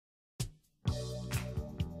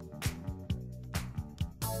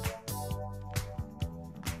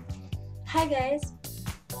Hi guys,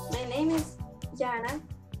 my name is Yana,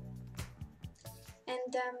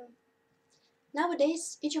 and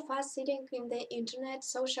nowadays each of us sitting in the internet,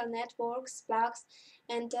 social networks, blogs,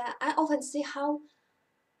 and I often see how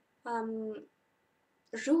um,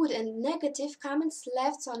 rude and negative comments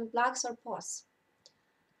left on blogs or posts.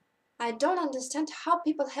 I don't understand how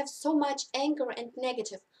people have so much anger and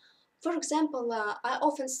negative. For example, I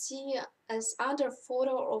often see as under a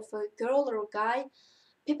photo of a girl or a guy,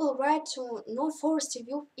 people write to not forced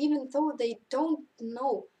you even though they don't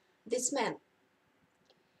know this man.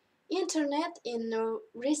 Internet in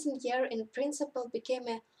recent year in principle became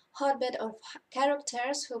a hotbed of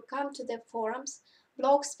characters who come to the forums,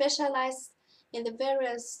 blogs specialized in the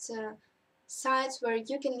various sites where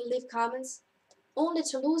you can leave comments, only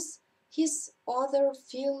to lose his other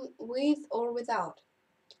feel with or without.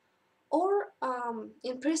 Or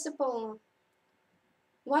in principle,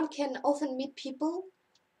 one can often meet people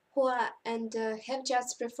who are and have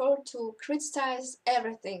just preferred to criticize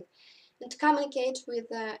everything and communicate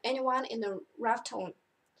with anyone in a rough tone.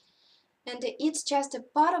 And it's just a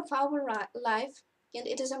part of our life, and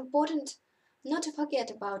it is important not to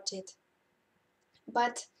forget about it.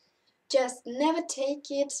 But just never take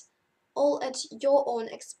it all at your own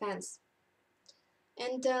expense.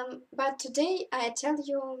 And but today I tell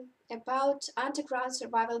you about underground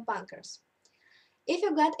survival bunkers. If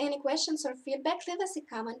you got any questions or feedback, leave us a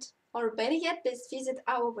comment, or better yet, please visit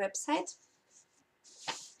our website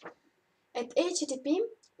at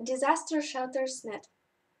http://disastershelters.net.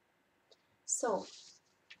 So,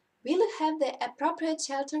 will you have the appropriate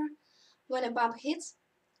shelter when a bomb hits?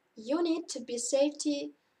 You need to be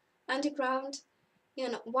safety underground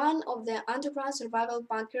in one of the underground survival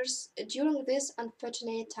bunkers during this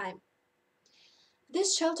unfortunate time.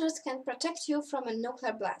 These shelters can protect you from a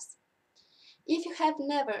nuclear blast. If you have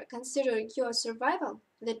never considered your survival,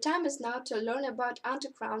 the time is now to learn about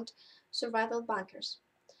underground survival bunkers.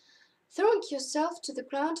 Throwing yourself to the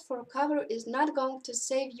ground for cover is not going to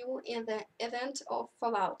save you in the event of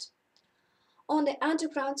fallout. Only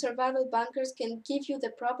underground survival bunkers can give you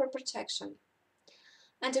the proper protection.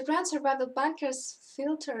 Underground survival bunkers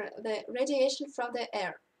filter the radiation from the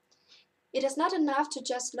air. It is not enough to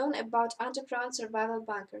just learn about underground survival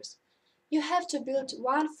bunkers. You have to build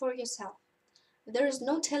one for yourself. There is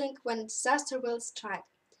no telling when disaster will strike.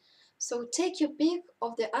 So take your pick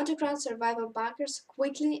of the underground survival bunkers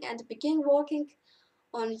quickly and begin working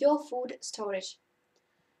on your food storage.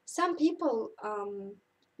 Some people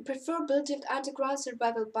prefer building underground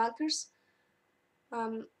survival bunkers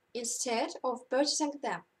instead of purchasing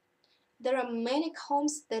them. There are many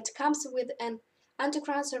homes that comes with an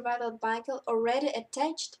underground survival bunker already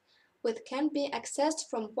attached which can be accessed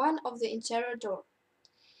from one of the interior door.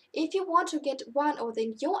 If you want to get one of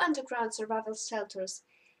the new underground survival shelters,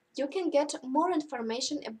 you can get more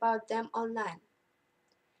information about them online.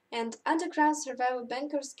 And underground survival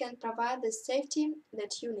bunkers can provide the safety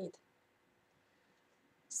that you need.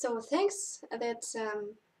 So thanks that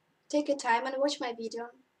take your time and watch my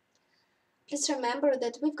video. Please remember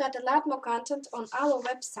that we've got a lot more content on our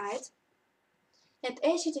website at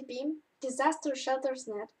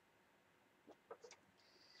http://disastershelters.net.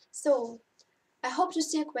 So I hope to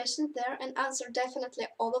see your questions there and answer definitely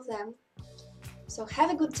all of them. So have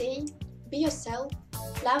a good day, be yourself,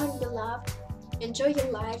 love and be loved, enjoy your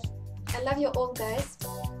life. I love you all guys.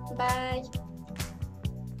 Bye.